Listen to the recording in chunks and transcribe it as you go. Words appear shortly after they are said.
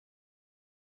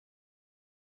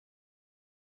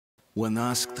When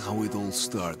asked how it all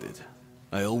started,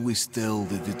 I always tell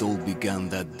that it all began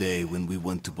that day when we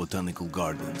went to botanical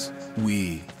gardens.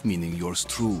 We, meaning yours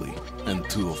truly, and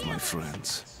two of my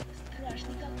friends.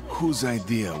 Whose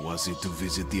idea was it to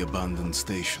visit the abandoned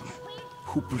station?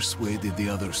 Who persuaded the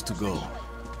others to go?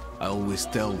 I always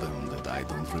tell them that I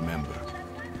don't remember.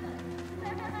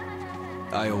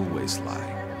 I always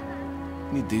lie.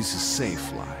 It is a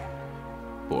safe lie.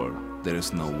 Or there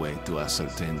is no way to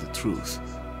ascertain the truth.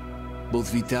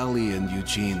 Both Vitaly and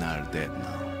Eugene are dead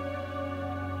now.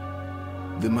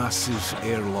 The massive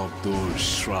airlock doors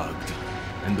shrugged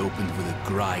and opened with a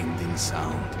grinding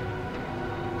sound,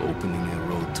 opening a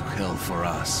road to hell for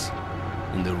us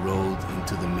and a road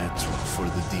into the metro for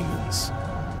the demons.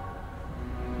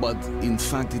 But in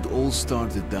fact, it all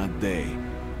started that day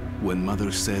when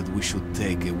Mother said we should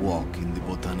take a walk in the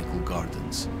botanical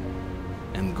gardens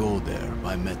and go there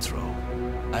by metro.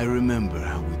 I remember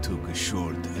how we took a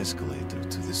short escalator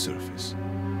to the surface,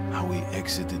 how we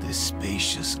exited a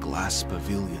spacious glass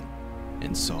pavilion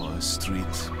and saw a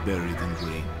street buried in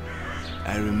green.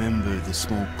 I remember the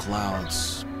smoke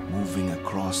clouds moving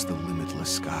across the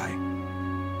limitless sky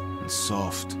and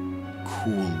soft,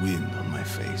 cool wind on my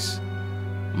face.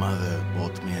 Mother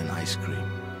bought me an ice cream.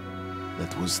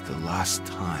 That was the last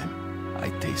time I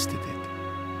tasted it.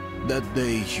 That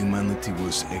day, humanity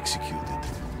was executed.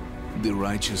 The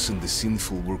righteous and the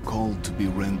sinful were called to be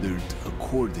rendered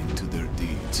according to their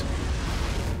deeds.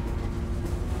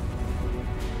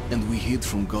 And we hid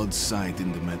from God's sight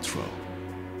in the metro.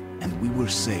 And we were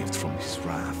saved from his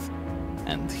wrath.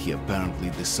 And he apparently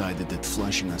decided that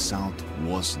flushing us out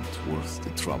wasn't worth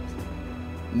the trouble.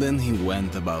 Then he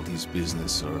went about his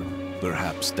business, or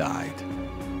perhaps died,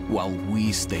 while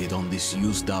we stayed on this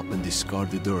used up and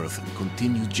discarded earth and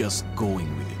continued just going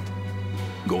with it,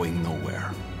 going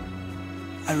nowhere.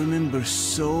 I remember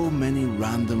so many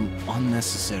random,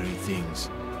 unnecessary things,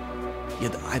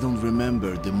 yet I don't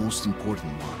remember the most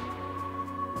important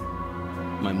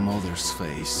one. My mother's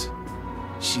face.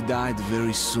 She died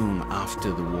very soon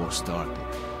after the war started.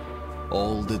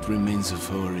 All that remains of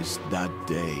her is that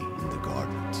day in the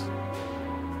gardens.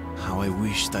 How I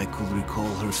wished I could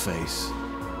recall her face.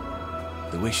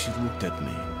 The way she looked at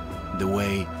me. The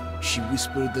way she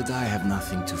whispered that I have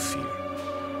nothing to fear.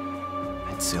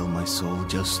 I'd sell my soul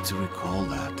just to recall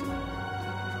that.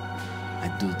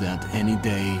 I'd do that any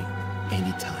day,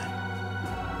 any time.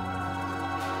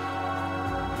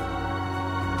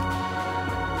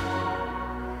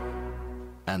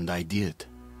 And I did.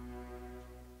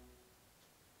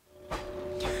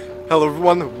 Hello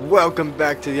everyone, welcome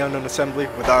back to the Unknown Assembly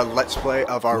with our Let's Play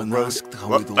of our road...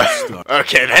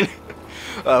 Okay then.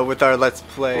 With our Let's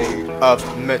Play of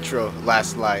Metro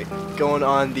Last Light. Going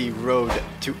on the road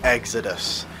to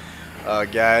Exodus.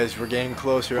 Guys, we're getting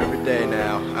closer every day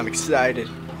now. I'm excited.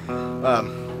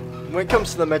 When it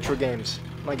comes to the Metro games,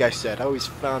 like I said, I always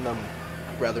found them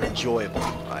rather enjoyable.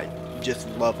 I just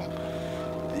love them.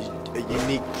 A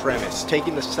unique premise,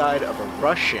 taking the side of a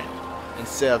Russian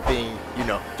instead of being, you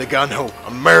know, the gun-ho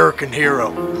American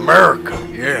hero. America,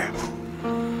 yeah.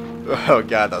 Oh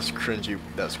god, that was cringy.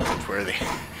 That was cringeworthy.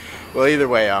 Well, either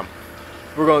way,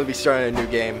 we're going to be starting a new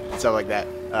game and stuff like that.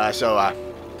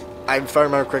 If I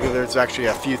remember correctly, there's actually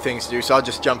a few things to do, so I'll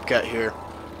just jump cut here.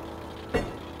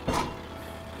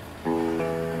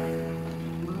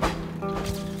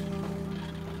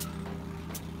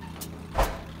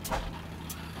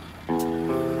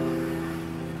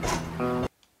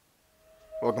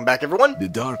 Welcome back, everyone. The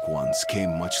Dark Ones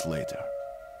came much later,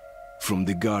 from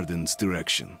the garden's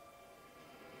direction.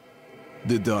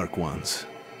 The Dark Ones,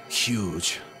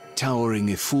 huge,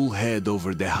 towering a full head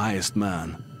over the highest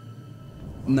man.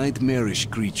 Nightmarish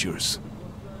creatures,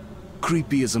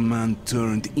 creepy as a man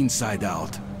turned inside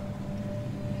out.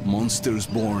 Monsters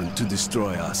born to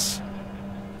destroy us.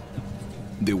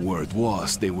 The word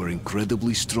was they were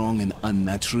incredibly strong and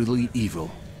unnaturally evil.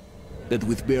 That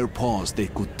with bare paws they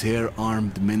could tear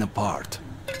armed men apart.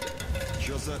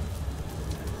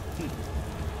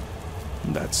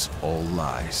 That's all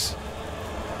lies.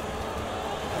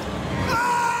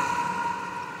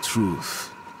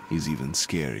 Truth is even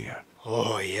scarier.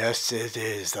 Oh, yes it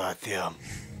is, Artyom.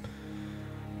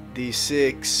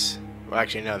 D6... Well,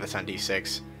 actually, no, that's not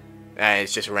D6.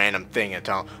 It's just a random thing at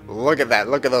all. Look at that,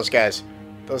 look at those guys.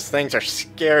 Those things are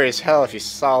scary as hell if you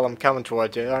saw them coming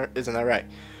towards you, isn't that right?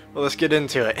 Well, let's get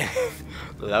into it.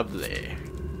 Lovely.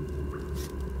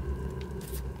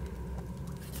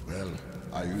 Well,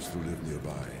 I used to live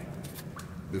nearby.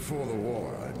 Before the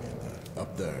war, I mean,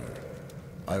 up there.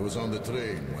 I was on the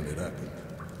train when it happened.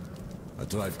 I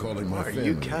tried calling my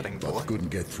family, but couldn't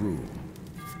get through.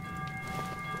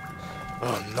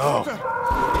 Oh no.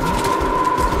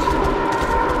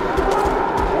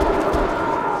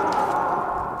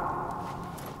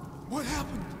 What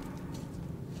happened?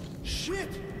 Shit!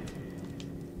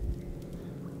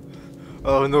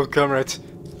 Oh no, comrades.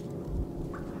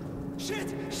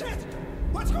 Shit! Shit!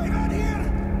 What's going on here?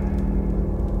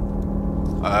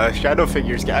 Shadow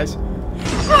figures, guys.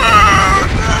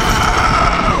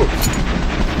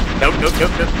 Nope, nope,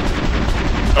 nope, nope.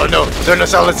 Oh no, they're no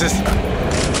silences.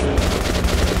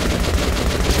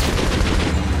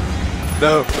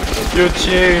 No, your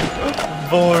chain,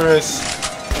 Boris.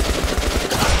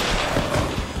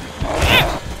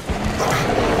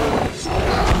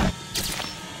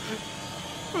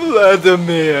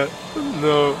 Vladimir,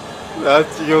 no,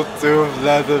 that's you too,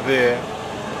 Vladimir.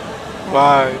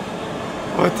 Why?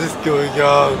 What is going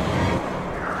on?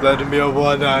 Vladimir,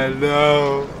 One Eye,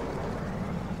 no.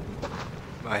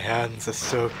 My hands are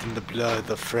soaked in the blood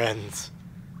of friends.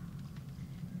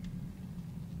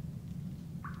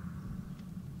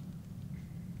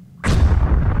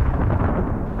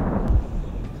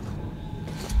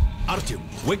 Artyom,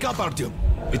 wake up, Artyom.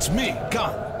 It's me,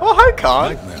 Khan. Oh, hi,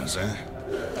 Khan. Nightmares, eh?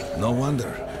 No wonder,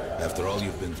 after all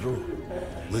you've been through.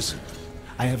 Listen,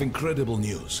 I have incredible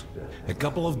news. A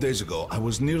couple of days ago, I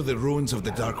was near the ruins of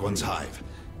the Dark One's hive,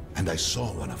 and I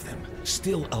saw one of them,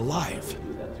 still alive.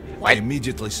 I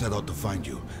immediately set out to find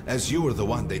you, as you were the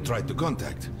one they tried to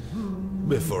contact,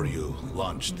 before you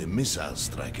launched the missile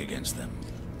strike against them.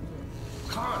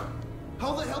 Khan,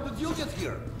 how the hell did you get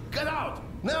here? Get out,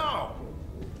 now!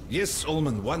 Yes,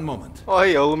 Ullman, one moment. Oh,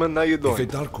 hey, Ullman, how you If a doing?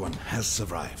 Dark One has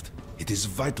survived, it is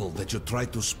vital that you try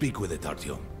to speak with it,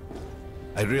 Artyom.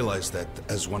 I realize that,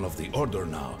 as one of the Order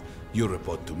now, you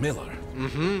report to Miller.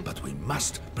 But we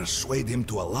must persuade him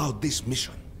to allow this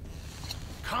mission.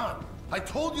 Khan, I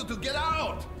told you to get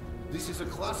out! This is a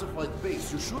classified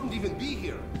base. You shouldn't even be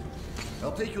here.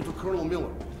 I'll take you to Colonel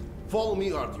Miller. Follow me,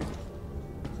 Artyom.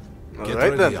 Get Alright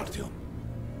ready, then. Artyom.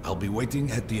 I'll be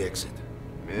waiting at the exit.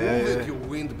 Move it, you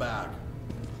windbag.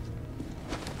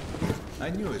 I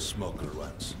knew a smoker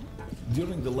once.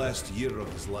 During the last year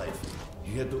of his life,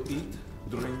 he had to eat,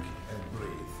 drink, and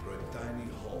breathe through a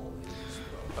tiny hole in his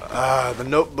throat. Ah, the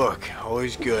notebook.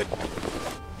 Always good.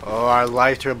 Oh, our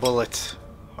lighter bullets.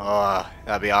 Oh,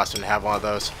 that'd be awesome to have one of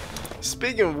those.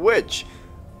 Speaking of which,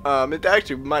 it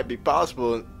actually might be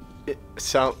possible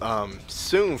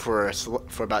soon for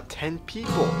about 10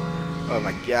 people. Oh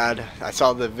my god, I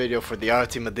saw the video for the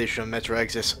Artyom edition of Metro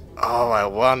Redux. Oh, I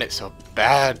want it so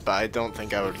bad, but I don't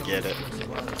think I would get it.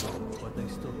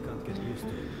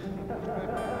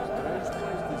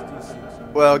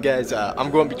 Well guys,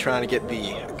 I'm going to be trying to get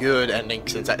the good ending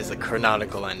since that is the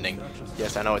canonical ending.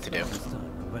 Yes, I know what to do.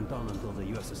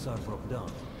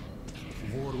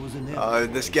 Oh,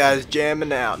 this guy's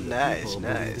jamming out. Nice,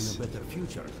 nice.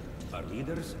 Our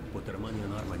leaders put their money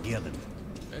on Armageddon.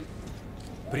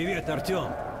 Привет,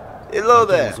 Artyom. Hello Artyom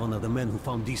there. was one of the men who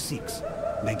found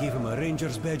D6. They gave him a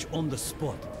ranger's badge on the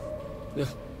spot. Yeah,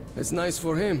 it's nice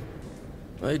for him.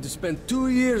 I had to spend 2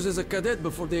 years as a cadet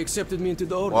before they accepted me into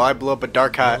the order. Well, I blew up a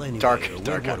dark Well,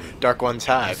 dark one's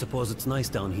I hive. suppose it's nice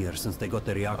down here since they got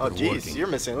the reactor Oh working. jeez, you're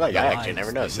missing a leg. The I actually lives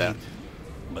never they noticed that. lead.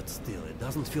 But still, it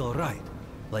doesn't feel right.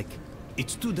 Like,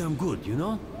 it's too damn good, you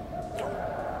know?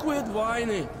 Quit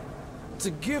whining. It's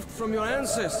a gift from your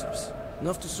ancestors.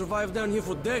 Enough to survive down here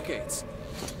for decades.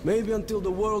 Maybe until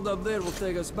the world up there will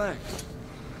take us back.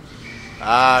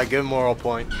 Ah, good moral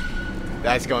point.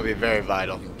 That's going to be very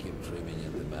vital. You keep dreaming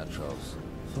in the metros.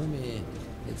 For me,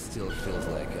 it still feels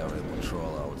like every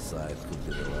patrol outside could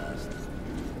be the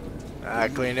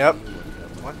last. Clean up.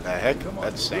 What the heck?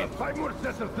 That's insane. 5 more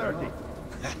sets of 30.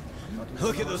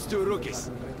 Look at those two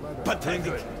rookies.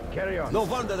 Pathetic. Carry on. No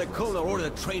wonder the colonel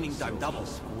ordered training time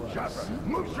doubles. Sharper.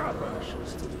 Move sharper.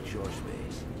 Marshals to the George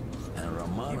base. And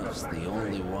Romanov's the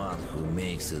only one who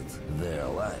makes it there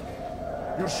alive.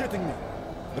 You're shitting me.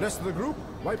 The rest of the group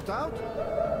wiped out?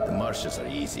 The marshes are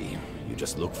easy. You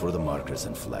just look for the markers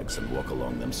and flags and walk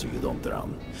along them so you don't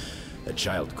drown. A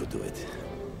child could do it.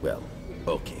 Well,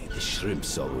 okay, the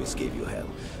shrimps always gave you hell.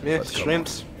 Yeah, but come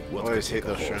shrimps. on, what Always could hate take a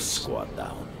those whole shrimps. squad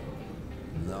down?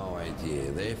 No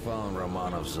idea. They found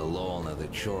Romanov's alone at the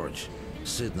church,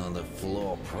 sitting on the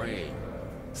floor praying.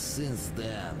 Since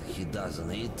then, he doesn't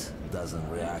eat, doesn't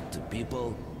react to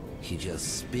people. He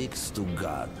just speaks to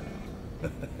God.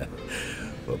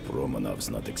 But Romanov's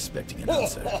not expecting an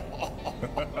answer.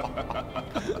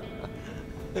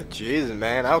 Jesus,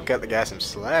 man, I'll cut the guy some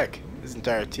slack. His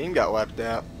entire team got wiped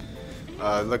out.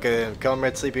 Look at him,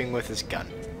 comrade sleeping with his gun.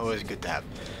 Always good to have.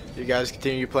 You guys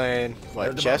continue playing, what,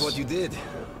 Heard chess? about what you did.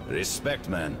 Respect,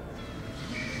 man.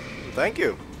 Thank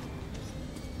you.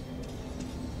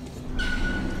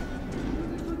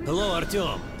 Hello,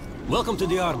 Artyom. Welcome to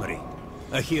the armory.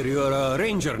 I hear you're a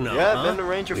ranger now, Yeah, huh? I've been a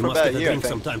ranger we for must about get a year, I drink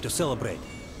think. sometime to celebrate.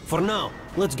 For now,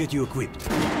 let's get you equipped.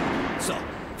 So,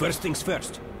 first things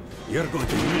first. You're going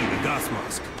to need a gas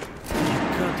mask. You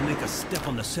can't make a step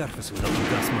on the surface without a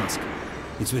gas mask.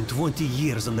 It's been 20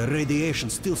 years and the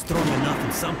radiation's still strong enough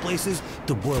in some places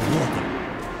to boil water.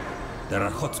 There are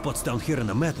hot spots down here in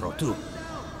the metro, too.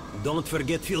 Don't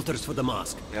forget filters for the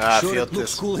mask. Sure, it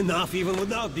looks cool enough even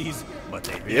without these, but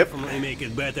they definitely make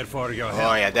it better for your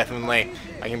health. Oh yeah, definitely.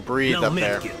 I can breathe Now, up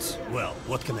there. medkits. Well,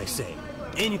 what can I say?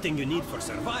 Anything you need for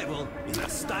survival in a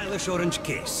stylish orange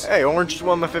case. Hey, orange is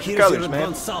one of my favorite Here's colors, your man.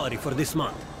 advance salary for this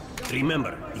month.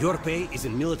 Remember, your pay is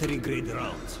in military-grade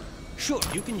rounds. Sure,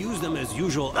 you can use them as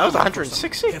usual. That was ammo for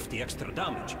 160? some hefty extra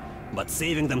damage. But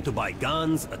saving them to buy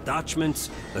guns, attachments,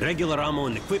 regular ammo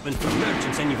and equipment from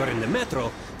merchants anywhere in the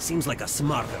metro seems like a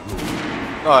smarter move.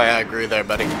 Oh yeah, I agree there,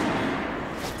 buddy.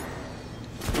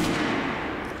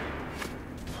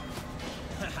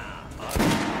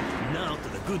 Now to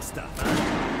the good stuff, huh?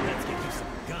 Let's get you some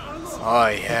guns. Oh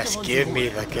yes, give me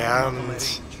the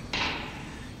guns.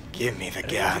 Give me the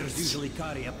Rangers guns. usually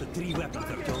carry up to 3 weapons,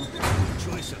 Artyom. The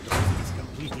choice of those is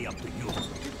completely up to you.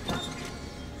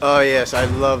 Oh yes, I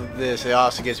love this. It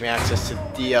also gives me access to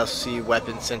DLC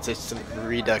weapons since it's the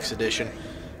Redux edition.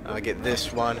 I'll get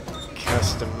this one,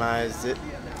 customize it,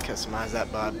 customize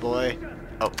that bad boy.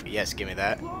 Oh yes, give me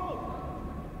that.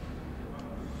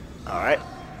 Alright,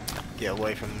 get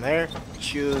away from there.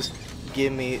 Choose,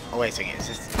 give me. Oh wait a second, is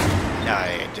this? No,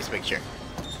 yeah, just make sure.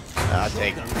 I'll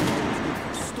take.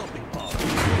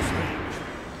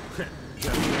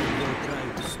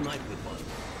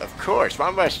 Of course, why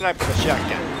am I sniping with a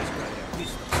shotgun?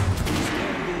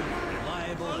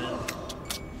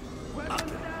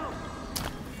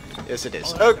 Yes, it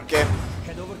is. Okay.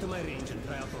 Head over to my range and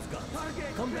try out those guns.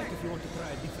 Come back if you want to try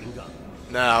a different gun.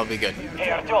 No, I'll be good. Hey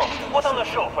Artyom, put on the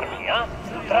show for me, huh?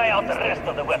 Try out the rest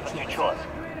of the weapons you chose.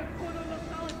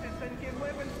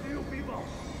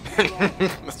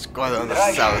 Let's go on the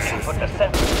Try salad. shooting for the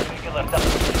center of regular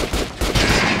damage.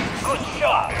 Good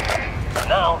shot!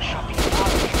 Now shooting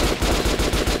out.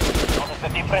 Notice the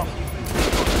difference?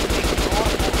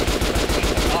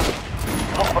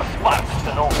 Look for sparks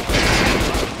to know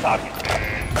target.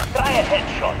 Try a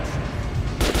headshot.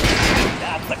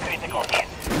 That's a critical hit.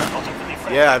 Notice the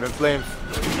difference? Yeah, I've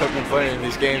been playing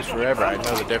these games forever. I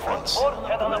know the difference. Or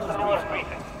head on up to Miller's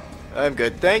briefing. I'm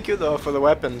good. Thank you though for the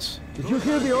weapons. Did you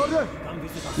hear the order?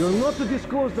 You're not to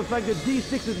disclose the fact that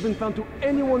D6 has been found to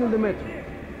anyone in the metro.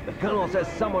 The colonel says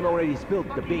someone already spilled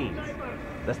the beans.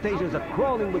 The stations are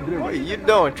crawling with rumors. What are you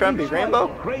doing, Trumpy Rainbow?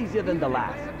 Crazier than the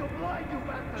last.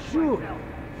 Sure.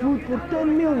 Food for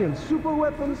 10 million, super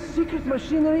weapons, secret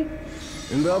machinery.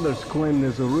 And others claim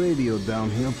there's a radio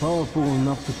down here powerful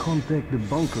enough to contact the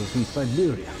bunkers in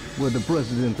Siberia, where the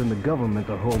president and the government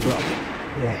are holed up.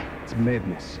 Yeah, it's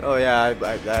madness. Oh yeah,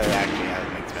 that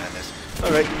actually makes madness.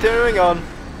 Alright, carrying on.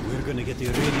 We're gonna get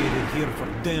irradiated here for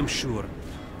damn sure.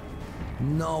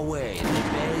 No way, the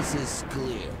base is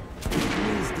clear.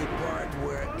 Please depart,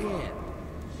 we're in.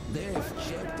 They've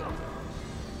checked it.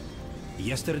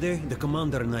 Yesterday, the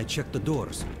commander and I checked the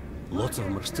doors. Lots of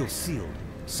them are still sealed.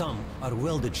 Some are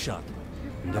welded shut.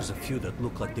 And there's a few that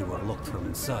look like they were locked from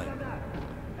inside.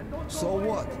 So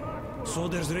what? So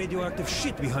there's radioactive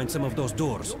shit behind some of those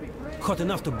doors. Hot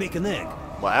enough to bake an egg.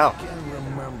 Wow. I can't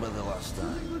remember the last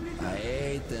time I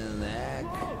ate an egg.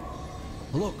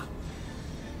 Look,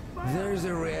 there's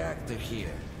a reactor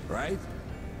here, right?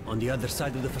 On the other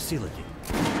side of the facility.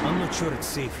 I'm not sure it's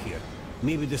safe here.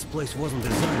 Maybe this place wasn't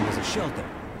designed as a shelter.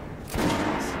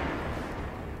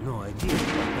 No idea,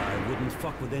 but I wouldn't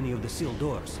fuck with any of the sealed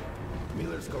doors.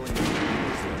 Miller's going in.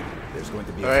 There's going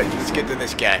to be Alright, let's get to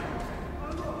this guy.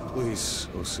 Please,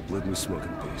 Osip, let me smoke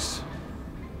in peace.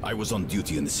 I was on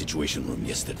duty in the Situation Room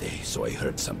yesterday, so I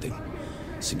heard something.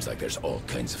 Seems like there's all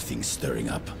kinds of things stirring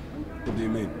up. What do you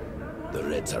mean? The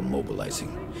Reds are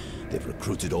mobilizing. They've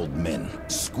recruited old men,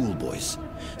 schoolboys,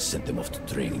 sent them off to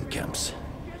training camps.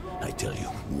 I tell you,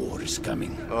 war is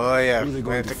coming. Oh yeah,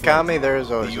 when it's a commie,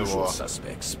 there's always The a usual war.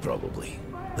 suspects, probably.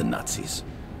 The Nazis.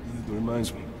 It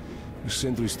reminds me. The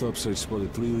sentry stopside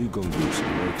spotted 3 recon groups of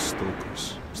like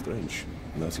stalkers. Strange.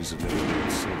 Nazis have never been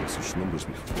inside in such numbers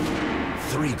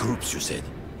before. 3 groups, you said?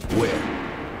 Where?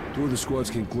 2 of the squads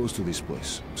came close to this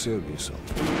place. Serbia so.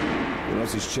 The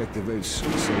Nazis checked the base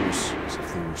and saw us as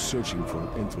if they were searching for an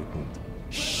entry point.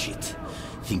 Shit.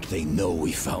 Think they know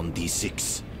we found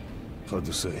D6? Hard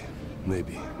to say.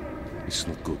 Maybe. It's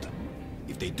not good.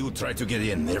 If they do try to get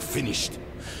in, they're finished.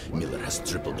 Miller has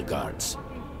tripled the guards.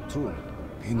 True.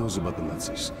 He knows about the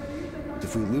Nazis. But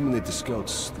if we eliminate the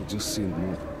scouts, they'll just send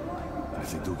more.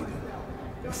 If they do get in,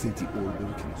 I think the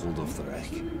Order can hold off the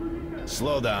Reich.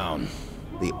 Slow down.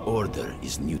 The Order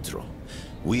is neutral.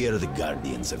 We are the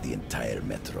guardians of the entire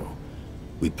Metro.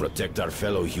 We protect our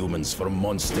fellow humans from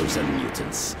monsters and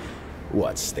mutants.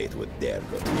 What state would dare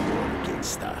go to war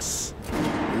against us?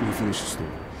 Let me finish the story.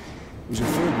 It was a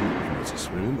third group of Nazis,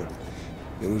 remember?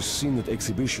 They were seen at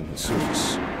exhibition at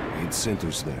Surface. They had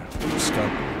centers there, Sparta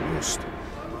and Rost.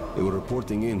 They were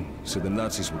reporting in, said the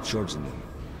Nazis were charging them,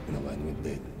 and a line went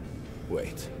dead.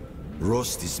 Wait,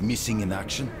 Rost is missing in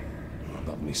action?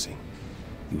 Not missing.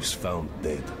 He was found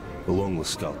dead, along with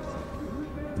Scalp.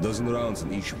 A dozen rounds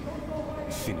in each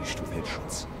one, finished with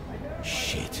headshots.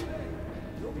 Shit.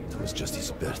 It was just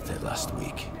his birthday last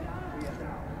week.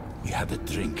 We had a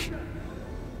drink.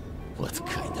 What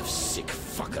kind of sick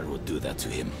fucker would do that to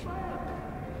him?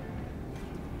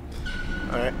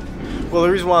 Alright. Well, the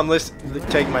reason why I'm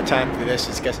taking my time for this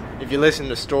is because if you listen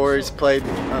to stories, play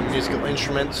musical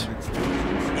instruments,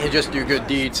 and just do good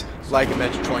deeds, like in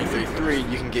Metro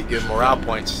 23.3, you can get good morale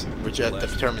points, which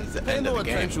determines the end of the game.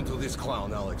 Pay no attention to this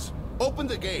clown, Alex. Open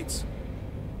the gates.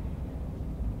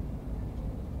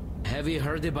 Have you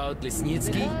heard about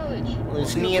Lesnitsky?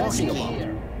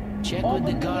 Lesnitsky. Check with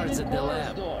the guards at the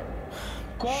lab.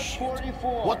 Code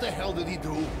 44. What the hell did he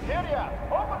do? Area,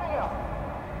 opening up.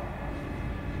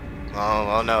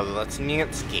 Oh no,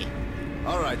 Lesnitsky.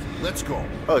 Alright, let's go.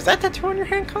 Oh, is that tattoo on your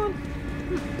hand, Colin?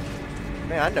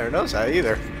 Man, I never noticed that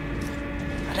either.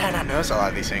 I did not notice a lot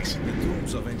of these things. The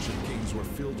tombs of ancient kings were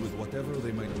filled with whatever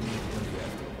they might need in the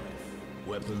afterlife.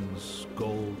 Weapons,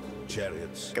 gold,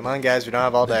 chariots. Come on, guys, we don't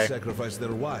have all day. They sacrificed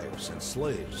their wives and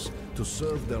slaves to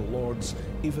serve their lords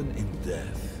even in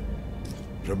death.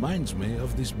 Reminds me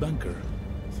of this bunker.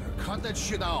 Cut that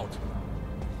shit out.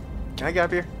 Can I get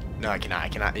up here? No, I cannot. I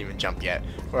cannot even jump yet.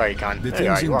 Where are you, Con? The There you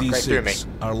are. things You in walked right through me. D6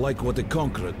 are like what the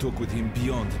Conqueror took with him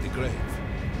beyond the grave.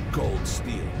 Gold,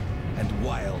 steel, and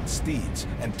wild steeds,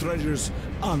 and treasures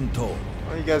untold.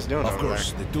 What are you guys doing Of over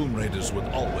course, the Tomb Raiders would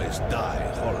always die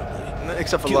horribly.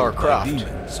 Except for killed Lara by Croft.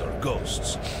 demons or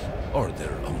ghosts, or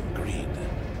their own greed.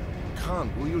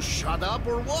 Khan, will you shut up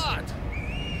or what?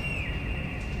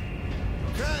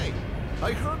 Okay,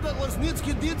 I heard that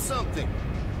Lesnitsky did something.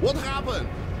 What happened?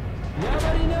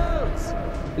 Nobody knows.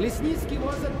 Lesnitsky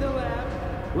was at the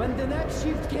lab. When the next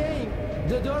shift came,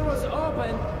 the door was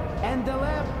open and the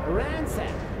lab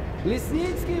ransacked.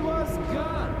 Lesnitsky was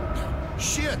gone.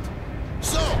 Shit!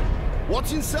 So,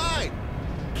 what's inside?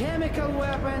 Chemical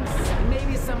weapons,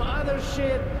 maybe some other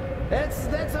shit.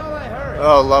 That's all I heard.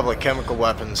 Oh, lovely chemical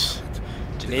weapons.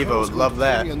 Geneva would love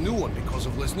that. A new one because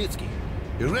of Lesnitsky.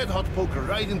 A red-hot poker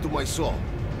right into my soul.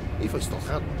 If I still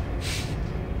had one.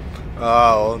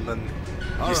 Oh, and then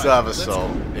you All still right, have a let's soul.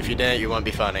 go. If you didn't, you wouldn't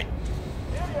be funny.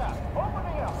 Area,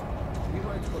 opening up. We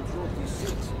might control these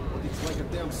cities, but it's like a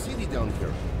damn city down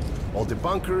here. All the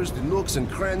bunkers, the nooks and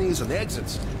crannies and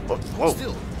exits. But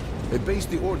still, a base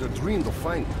the Order dreamed of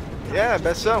finding. Yeah, I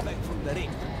bet so. From the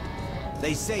ring.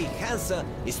 They say Hansa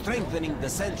is strengthening the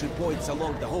sentry points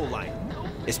along the whole line,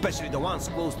 especially the ones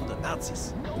close to the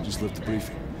Nazis. I just left the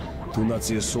briefing. 2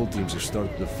 Nazi assault teams have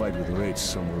started the fight with the raids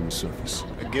somewhere on the surface.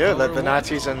 Good, let the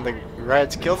Nazis and the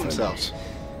Reds kill themselves.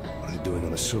 What are they doing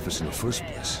on the surface in the first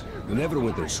place? They never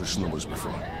went there in such numbers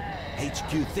before.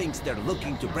 HQ thinks they're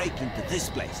looking to break into this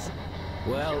place.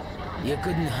 Well, you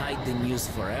couldn't hide the news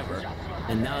forever,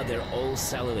 and now they're all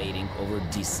salivating over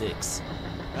D6.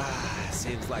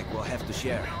 Seems like we'll have to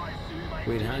share.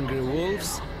 With hungry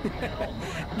wolves?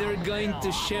 They're going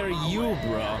to share you,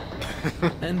 bro.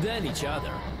 And then each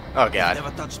other. Oh, God.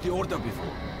 Never touched the Order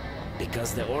before.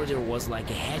 Because the Order was like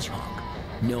a hedgehog.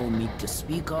 No meat to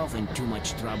speak of and too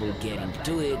much trouble getting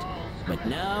to it. But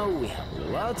now we have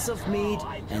lots of meat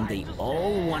and they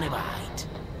all want to bite.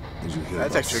 Did you hear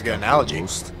That's about actually a good Scalp analogy.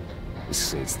 Roast? They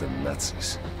say it's the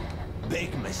Nazis.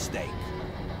 Big mistake.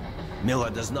 Miller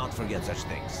does not forget such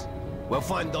things. We'll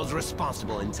find those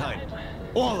responsible in time.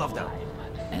 All of them.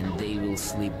 And they will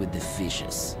sleep with the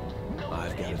fishes.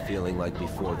 I've got a feeling like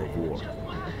before the war.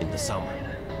 In the summer.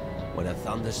 When a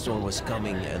thunderstorm was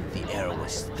coming and the air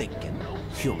was thick and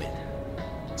humid.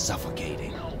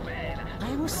 Suffocating.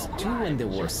 I was 2 when the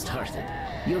war started.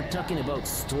 You're talking about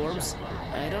storms?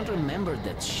 I don't remember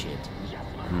that shit.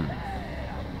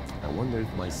 I wonder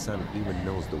if my son even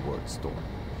knows the word storm.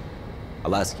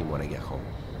 I'll ask him when I get home.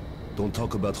 Don't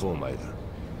talk about home either.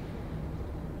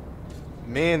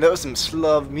 Man, that was some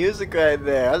Slav music right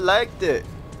there. I liked it.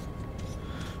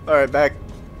 Alright, back.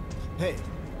 Hey,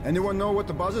 anyone know what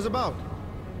the buzz is about?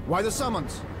 Why the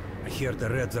summons? I hear the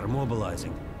Reds are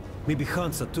mobilizing. Maybe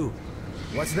Hansa too.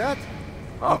 What's that?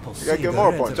 Oh, you gotta get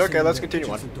more points. Okay, let's continue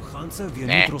on.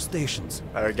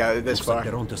 Alright, got it this far.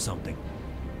 They're onto something.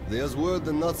 There's word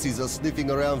the Nazis are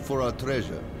sniffing around for our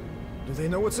treasure. Do they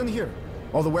know what's in here?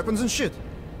 All the weapons and shit?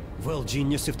 Well,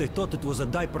 genius, if they thought it was a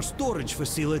diaper storage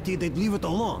facility, they'd leave it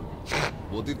alone.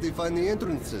 What if they find the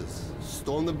entrances?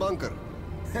 Storm the bunker?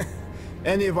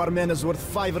 Any of our men is worth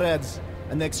 5 reds,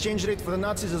 and the exchange rate for the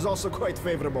Nazis is also quite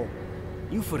favorable.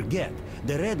 You forget,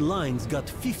 the Red Line's got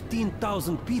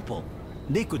 15,000 people.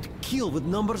 They could kill with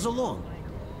numbers alone.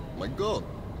 My god,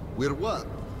 we're what?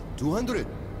 200?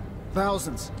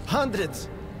 Thousands, hundreds.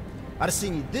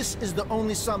 Arseny, this is the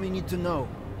only sum you need to know.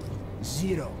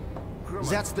 0.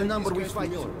 That's the number we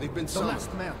fight for. They've been the summoned.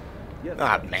 last man.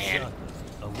 Ah, man.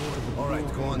 All right,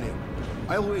 go on in.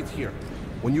 I'll wait here.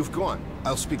 When you've gone,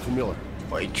 I'll speak to Miller.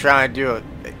 What, you trying to do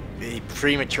a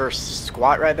premature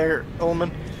squat right there,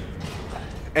 Ullman?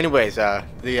 Anyways,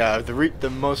 the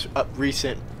most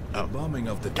recent bombing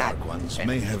of the Dark Ones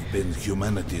may have been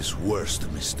humanity's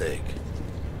worst mistake.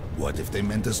 What if they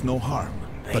meant us no harm,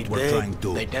 but were trying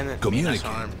to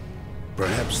communicate?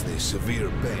 Perhaps the severe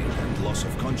pain and loss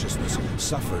of consciousness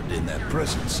suffered in their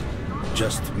presence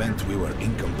just meant we were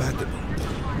incompatible.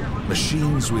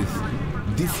 Machines with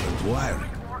different wiring.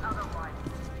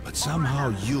 But somehow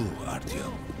you,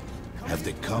 Artyom, have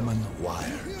the common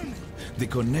wire. The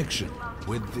connection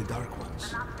with the Dark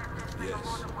Ones.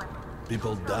 Yes.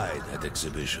 People died at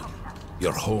exhibition.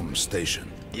 Your home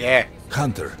station. Yeah.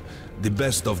 Hunter, the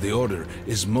best of the Order,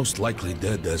 is most likely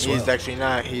dead as well. He's actually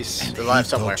not. He's alive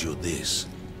somewhere. He told you this.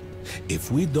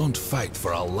 If we don't fight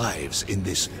for our lives in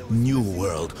this new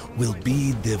world, we'll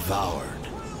be devoured.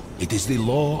 It is the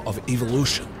law of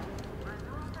evolution.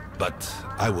 But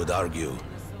I would argue,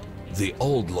 the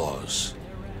old laws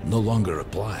no longer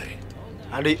apply.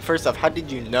 First off, how did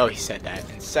you know he said that?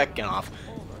 And second off,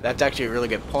 that's actually a really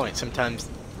good point. Sometimes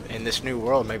in this new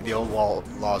world, maybe the old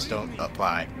laws don't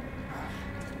apply.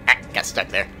 Ah, got stuck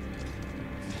there.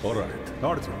 All right,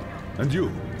 Artyom, and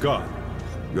you, God,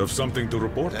 you have something to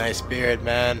report? Nice beard,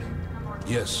 man.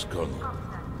 Yes, Colonel.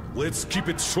 Let's keep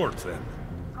it short, then.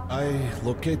 I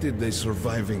located the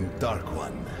surviving Dark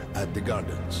One at the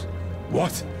gardens.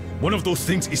 What? One of those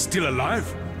things is still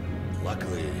alive?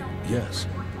 Luckily, yes.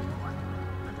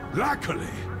 Luckily?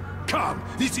 Come,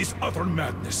 this is utter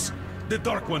madness. The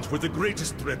Dark Ones were the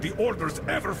greatest threat the Order's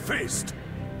ever faced.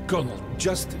 Colonel,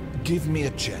 just give me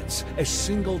a chance. A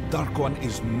single Dark One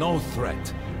is no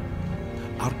threat.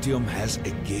 Artyom has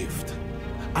a gift.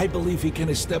 I believe he can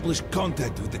establish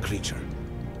contact with the creature.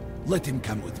 Let him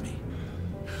come with me.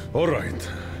 All right.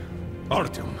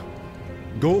 Artyom,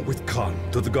 go with Khan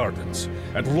to the gardens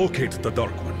and locate the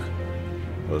Dark One.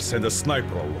 I'll send a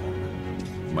sniper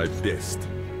along. My best.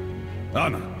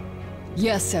 Anna.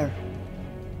 Yes, sir.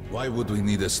 Why would we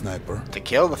need a sniper? To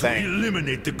kill the thing. To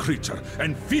eliminate the creature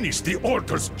and finish the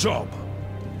Order's job.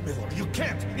 Miller, you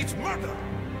can't. It's murder.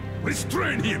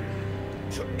 Restrain him.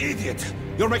 You idiot.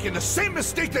 You're making the same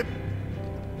mistake that...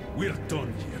 We're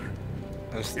done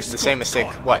here. It's the same mistake.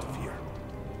 What?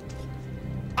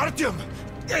 Artyom!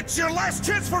 It's your last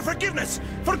chance for forgiveness!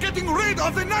 For getting rid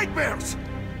of the nightmares!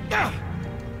 That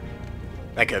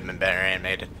could have been better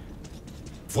animated.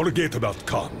 Forget about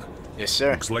Khan. Yes,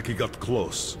 sir. Looks like he got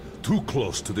close. Too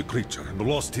close to the creature and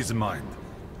lost his mind.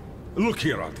 Look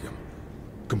here, Artyom.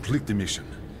 Complete the mission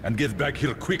and get back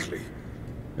here quickly.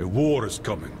 A war is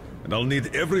coming, and I'll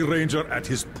need every ranger at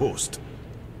his post.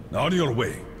 On your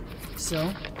way.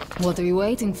 So, what are you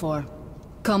waiting for?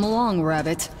 Come along,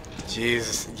 Rabbit.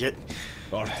 Jesus,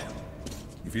 Artyom,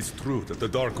 if it's true that the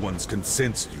Dark Ones can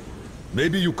sense you,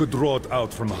 maybe you could draw it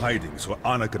out from hiding so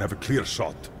Anna can have a clear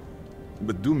shot.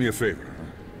 But do me a favor.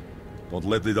 Don't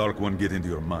let the Dark One get into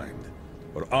your mind,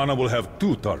 or Anna will have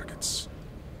 2 targets.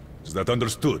 Is that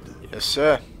understood? Yes,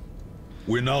 sir.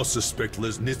 We now suspect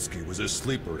Lesnitsky was a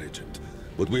sleeper agent,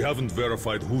 but we haven't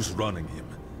verified who's running him.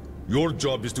 Your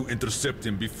job is to intercept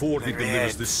him before he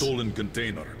delivers the stolen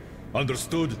container.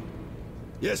 Understood?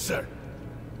 Yes, sir.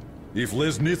 If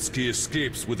Lesnitsky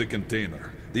escapes with the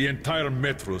container, the entire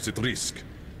Metro's at risk.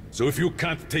 So if you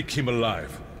can't take him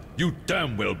alive, you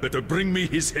damn well better bring me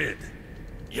his head.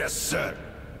 Yes, sir.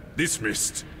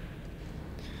 Dismissed.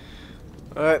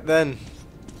 Alright then.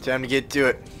 Time to get to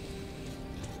it.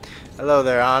 Hello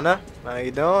there, Anna. How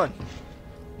you doing?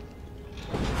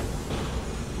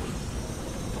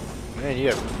 Man, you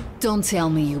have... Don't tell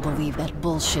me you believe that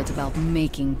bullshit about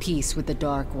making peace with the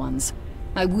Dark Ones.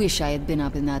 I wish I had been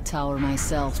up in that tower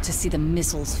myself to see the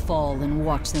missiles fall and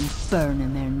watch them burn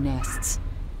in their nests.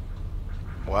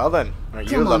 Well then, are you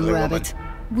Come a lovely on, Rabbit.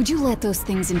 woman? Would you let those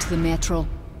things into the Metro?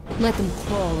 Let them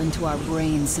crawl into our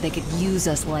brains so they could use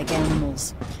us like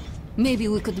animals. Maybe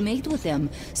we could mate with them,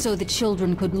 so the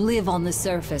children could live on the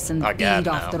surface and feed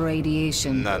off the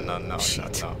radiation. No.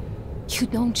 Shit. You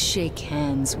don't shake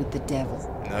hands with the devil.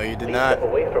 No, you did not.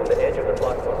 Away from the edge of the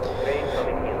platform. Train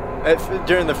coming in.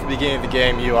 During the beginning of the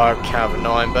game, you are kind of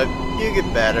annoying, but you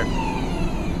get better.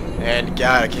 And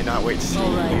God, I cannot wait to see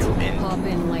you in. Pop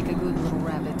in like a good little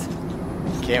rabbit.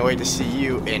 Can't wait to see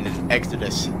you in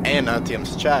Exodus and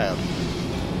Artyom's child.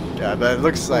 Yeah, but it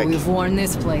looks like we've worn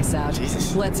this place out.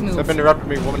 Jesus. Let's move. Stop interrupting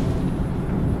me, woman.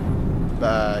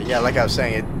 Yeah, like I was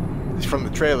saying, from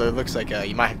the trailer, it looks like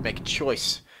you might have to make a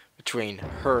choice between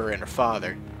her and her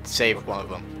father to save one of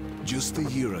them. Just a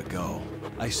year ago,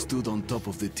 I stood on top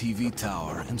of the TV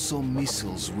tower and saw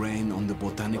missiles rain on the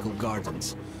botanical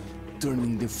gardens,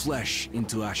 turning the flesh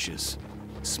into ashes,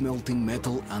 smelting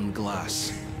metal and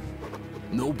glass.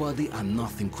 Nobody and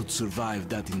nothing could survive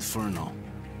that inferno.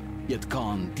 Yet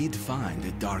Khan did find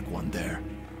a Dark One there.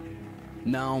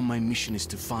 Now my mission is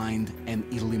to find and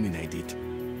eliminate it.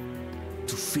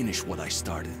 To finish what I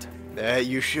started. That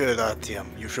you should,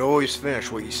 Artyom. You should always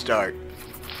finish what you start.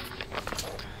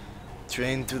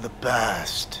 Train through the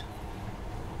past.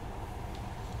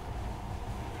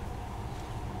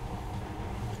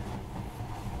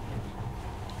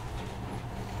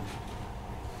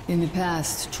 In the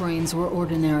past, trains were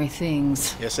ordinary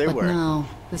things. Yes, they were. But now,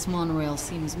 this monorail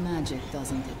seems magic,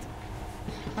 doesn't it?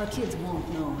 Our kids won't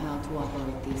know how to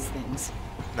operate these things.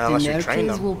 Not unless you their train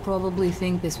kids them. will probably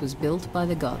think this was built by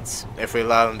the gods. If we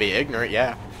allow them to be ignorant,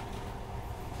 yeah.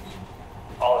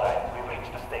 Alright, we've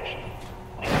reached the station.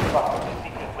 This is part of the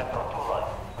secret Metro 2 line.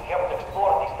 We have to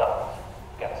explore these tunnels.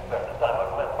 Can't spare the time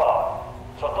or manpower.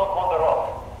 So don't wander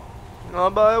off. No,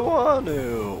 but I want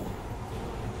to.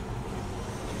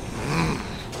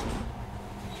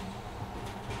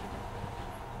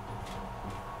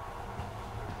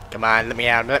 Come on, let me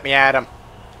at him, let me at him.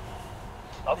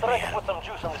 I'll try to put some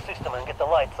juice on the system and get the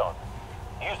lights on.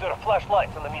 Use your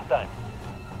flashlights in the meantime.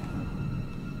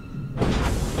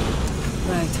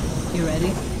 Right, you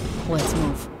ready? Let's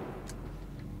move.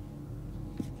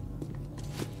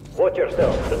 Watch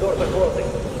yourself, the doors are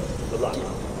closing. Good luck.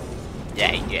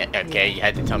 Yeah, okay, you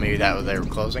had to tell me that they were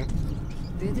closing.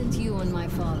 Didn't you and my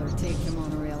father take the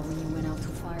monorail when you went out to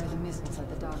fire the missiles at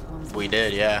the Dark Ones? We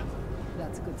did, yeah.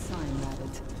 That's a good sign,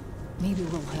 Rabbit. Maybe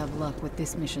we'll have luck with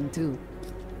this mission too.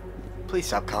 Please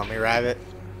stop calling me Rabbit.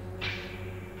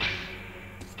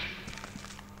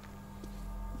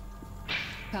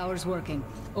 Power's working.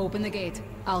 Open the gate.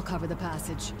 I'll cover the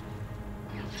passage.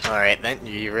 Alright then,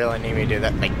 you really need me to do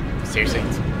that? Like, seriously?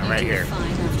 I'm right here.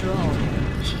 Fine after all.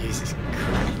 Jesus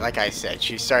Christ. Like I said,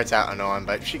 she starts out annoying,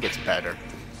 but she gets better.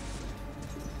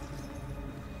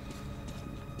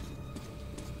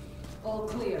 All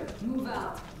clear. Move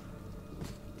out.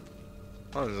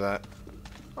 What was that?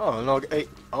 Oh, no, hey.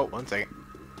 Oh, one second.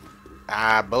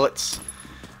 Ah, bullets.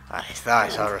 I thought I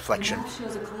saw a reflection. The map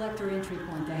shows a collector entry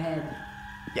point ahead.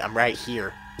 Yeah, I'm right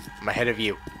here. I'm ahead of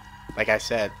you. Like I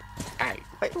said. Hey,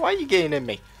 why are you getting in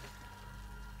me?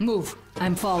 Move.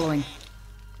 I'm following.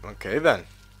 Okay, then.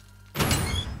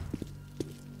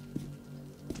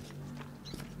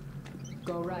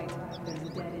 Go right. There's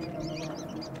a dead end on the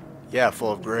left. Yeah,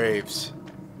 full of graves.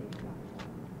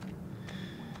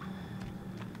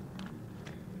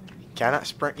 Can I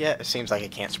sprint yet? It seems like I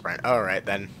can't sprint. Alright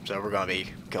then. So we're gonna be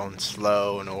going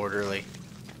slow and orderly.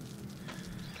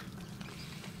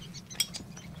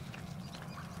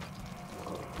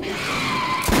 Shit.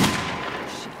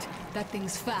 That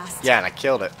thing's fast. Yeah, and I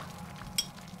killed it.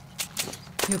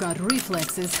 You got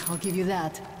reflexes, I'll give you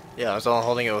that. Yeah, I was only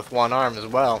holding it with one arm as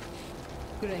well.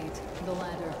 Great. The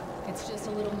ladder. It's just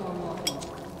a little more walking.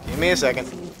 Give me a second.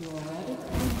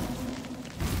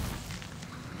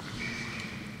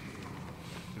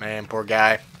 Man, poor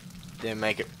guy. Didn't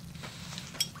make it.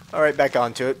 Alright, back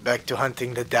onto it. Back to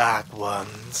hunting the Dark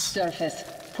Ones. Surface.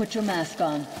 Put your mask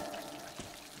on.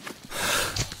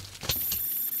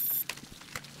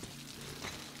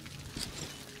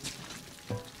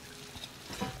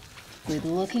 Quit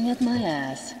looking at my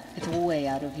ass. It's way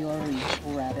out of your reach,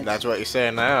 Rabbit. That's what you're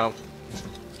saying now.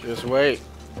 Just wait.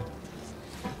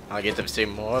 I'll get to see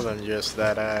more than just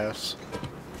that ass.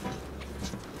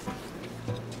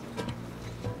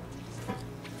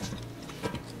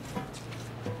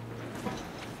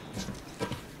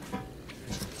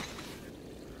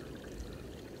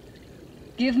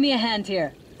 Give me a hand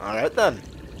here. Alright then.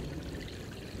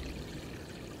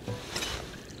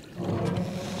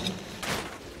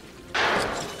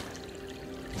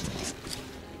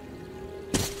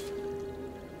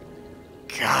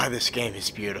 God, this game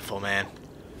is beautiful, man.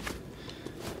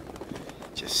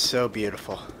 Just so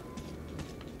beautiful.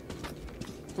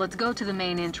 Let's go to the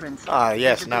main entrance. Ah,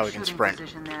 yes, There's a now good we can shooting sprint.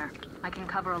 position there. I can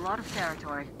cover a lot of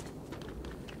territory.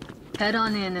 Head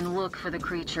on in and look for the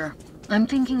creature. I'm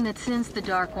thinking that since the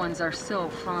Dark Ones are so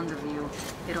fond of you,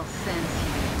 it'll sense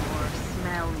you, or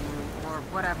smell you, or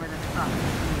whatever the fuck it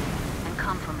is, and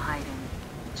come from hiding.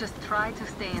 Just try to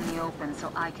stay in the open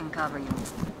so I can cover you.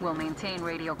 We'll maintain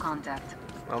radio contact.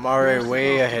 I'm already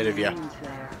way ahead of you.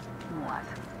 There. What?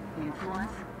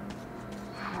 Influence?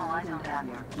 Well, I don't have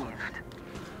your gift.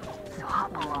 So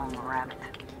hop along, Rabbit.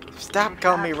 Stop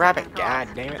calling me Rabbit, god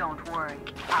damn it. Don't worry.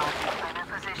 I'm in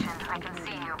position. I can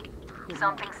see you.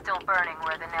 Something's still burning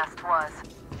where the nest was.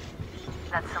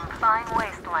 That's some fine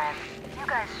wasteland. You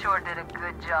guys sure did a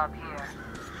good job here.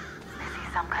 I see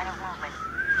some kind of movement.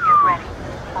 Get ready.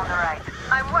 On the right.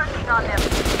 I'm working on them.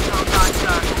 Those aren't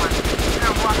dark ones.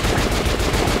 They're watchmen.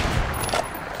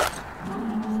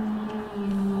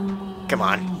 Come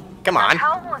on. Come on.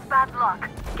 Hell was bad luck.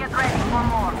 Get ready for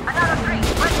more. Another 3.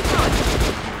 Let's do it.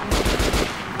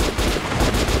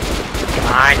 Come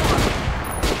on.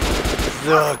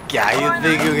 Oh god, you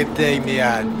think you can take me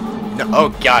on? No, oh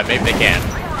god, maybe they can.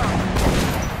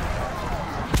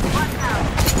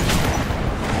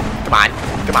 Come on.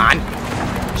 Come on.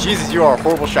 Jesus, you are a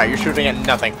horrible shot. You're shooting at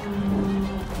nothing.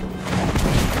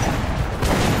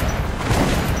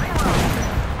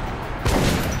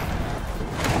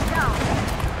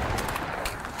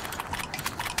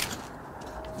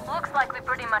 Looks like we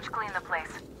pretty much cleaned the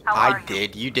place. How I are you?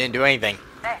 did. You didn't do anything.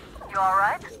 Hey, you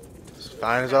alright? As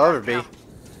fine as I'll ever be. You're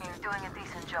doing a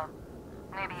decent job.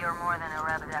 Maybe you're more than a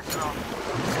rabbit after all.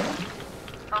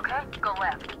 Okay, go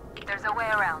left. There's a way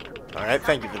around. Alright,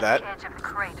 thank you for that. Edge of the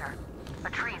crater. A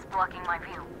tree is blocking my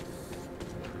view.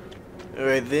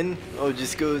 Alright then, I'll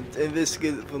just go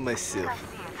investigate it for myself. I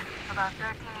see it. About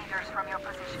 30 meters from your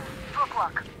position. 2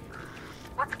 o'clock.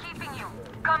 What's keeping you?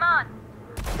 Come on!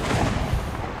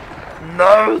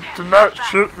 No, do not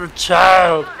shoot the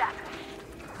child. Do that.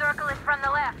 Circle it from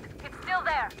the left. It's still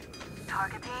there.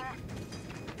 Targeting.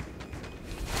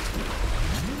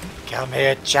 Come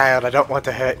here, child. I don't want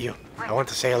to hurt you. I want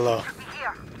to say hello. Be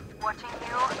here. Watching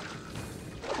you.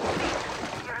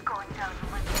 You're going down, you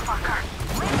little fucker.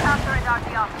 Leave after it,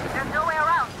 Artyom. There's no way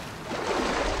around.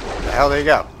 Where the hell did he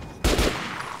go?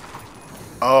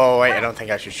 Oh, wait. I don't think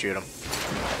I should shoot him.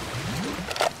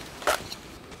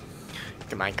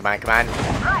 Come on, come on, come on.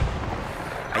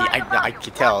 I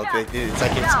can tell. It's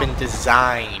like it's been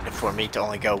designed for me to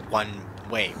only go one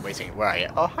way. Wait a second. Where are you?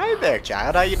 Oh, hi there,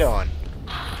 child. How you doing?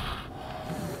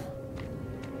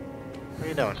 What are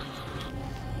you doing?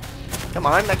 Come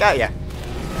on, I got ya.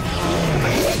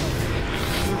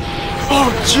 Oh,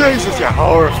 Jesus, you're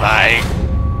horrifying.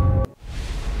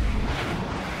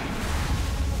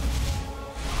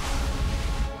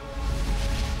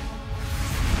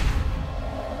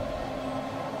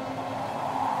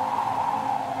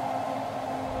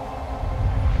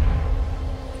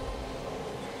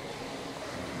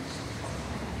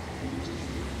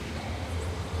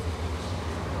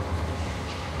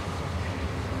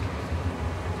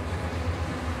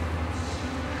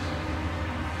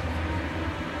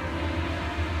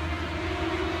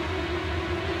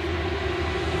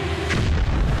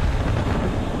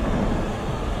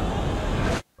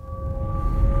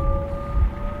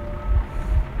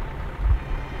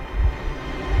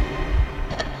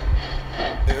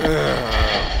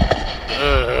 Who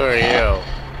are you?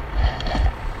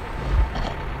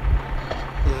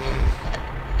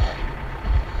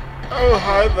 Oh,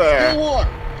 hi there.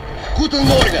 Guten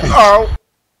Morgen. Oh.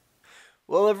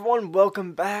 Well, everyone,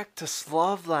 welcome back to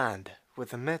Slavland with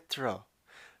the Metro.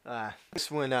 This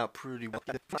went out pretty well.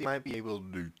 I might be able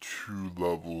to do 2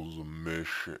 levels of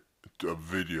mission, a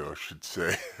video, I should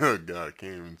say. Oh God, I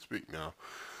can't even speak now.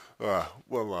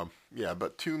 Yeah,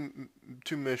 but two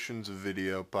missions of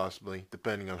video, possibly,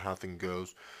 depending on how things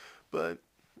goes. But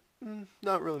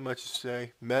not really much to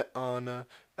say. Met Anna.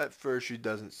 At first, she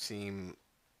doesn't seem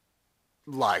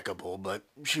likable, but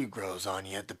she grows on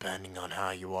you depending on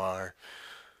how you are.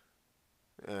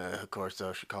 Of course,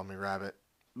 though, she called me Rabbit.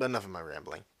 But enough of my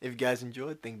rambling. If you guys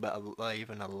enjoyed, think about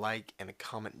leaving a like and a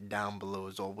comment down below.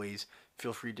 As always,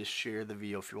 feel free to share the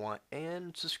video if you want,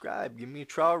 and subscribe. Give me a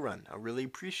trial run. I really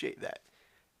appreciate that.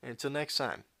 And until next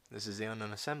time, this is the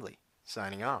Unknown Assembly,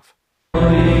 signing off.